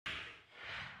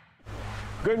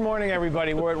Good morning,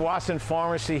 everybody. We're at Wasson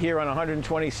Pharmacy here on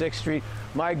 126th Street.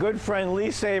 My good friend Lee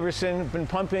Saverson, been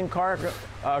pumping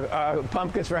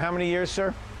pumpkins for how many years,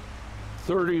 sir?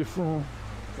 34.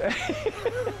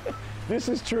 This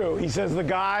is true. He says the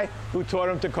guy who taught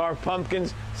him to carve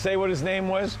pumpkins, say what his name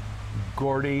was?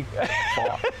 Gordy.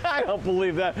 I don't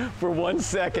believe that for 1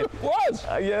 second. It was.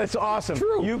 Yeah, that's awesome.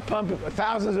 True. You pump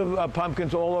thousands of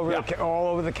pumpkins all over, all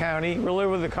over the county, really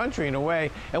over the country in a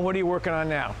way. And what are you working on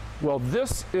now? Well,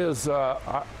 this is,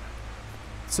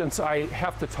 since I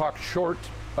have to talk short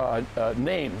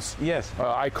names. Yes.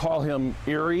 I call him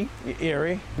Erie.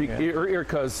 Erie? Erie,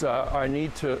 because I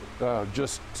need to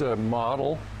just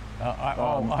model.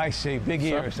 I see. Big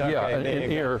ears. Okay, yeah,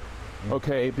 an ear.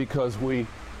 Okay, because we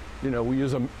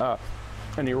use an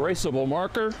erasable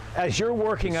marker. As you're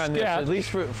working on this, at least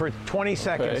for 20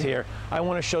 seconds here, I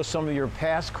want to show some of your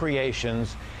past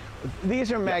creations.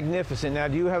 These are magnificent. Now,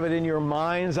 do you have it in your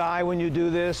mind's eye when you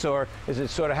do this, or does it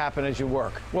sort of happen as you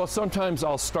work? Well, sometimes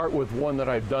I'll start with one that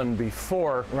I've done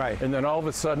before, right? And then all of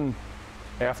a sudden,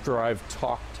 after I've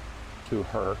talked to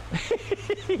her,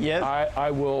 yes, I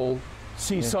will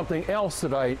see something else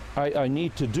that I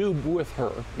need to do with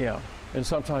her. Yeah. And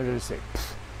sometimes I just say,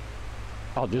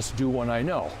 I'll just do one I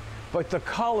know. But the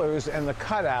colors and the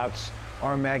cutouts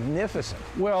are magnificent.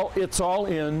 Well, it's all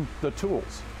in the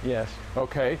tools. Yes.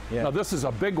 Okay. Yeah. Now this is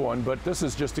a big one, but this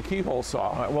is just a keyhole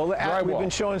saw. Right, well, we've been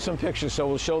showing some pictures, so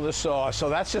we'll show the saw. So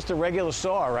that's just a regular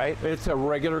saw, right? It's a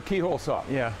regular keyhole saw.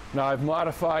 Yeah. Now I've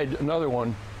modified another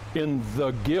one in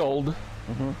the Guild.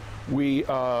 Mm-hmm.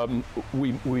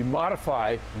 We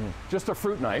modify just a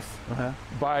fruit knife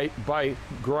by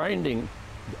grinding.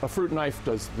 A fruit knife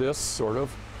does this sort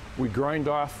of. We grind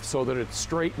off so that it's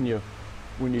straight, and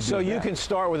when you do so you can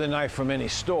start with a knife from any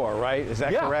store, right? Is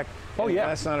that correct? Oh yeah,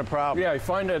 that's not a problem. Yeah, I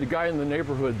find a guy in the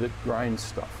neighborhood that grinds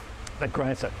stuff. That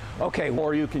grinds stuff. Okay.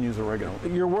 Or you can use a regular.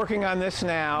 You're working on this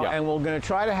now, and we're going to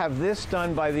try to have this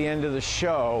done by the end of the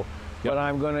show. But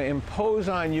I'm going to impose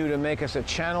on you to make us a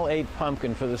Channel 8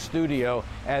 pumpkin for the studio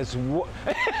as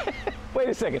Wait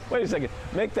a second.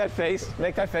 Make that face.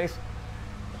 Make that face.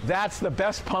 That's the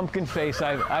best pumpkin face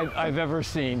I've ever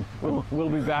seen. We'll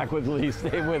be back with Lee.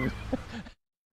 Stay with me.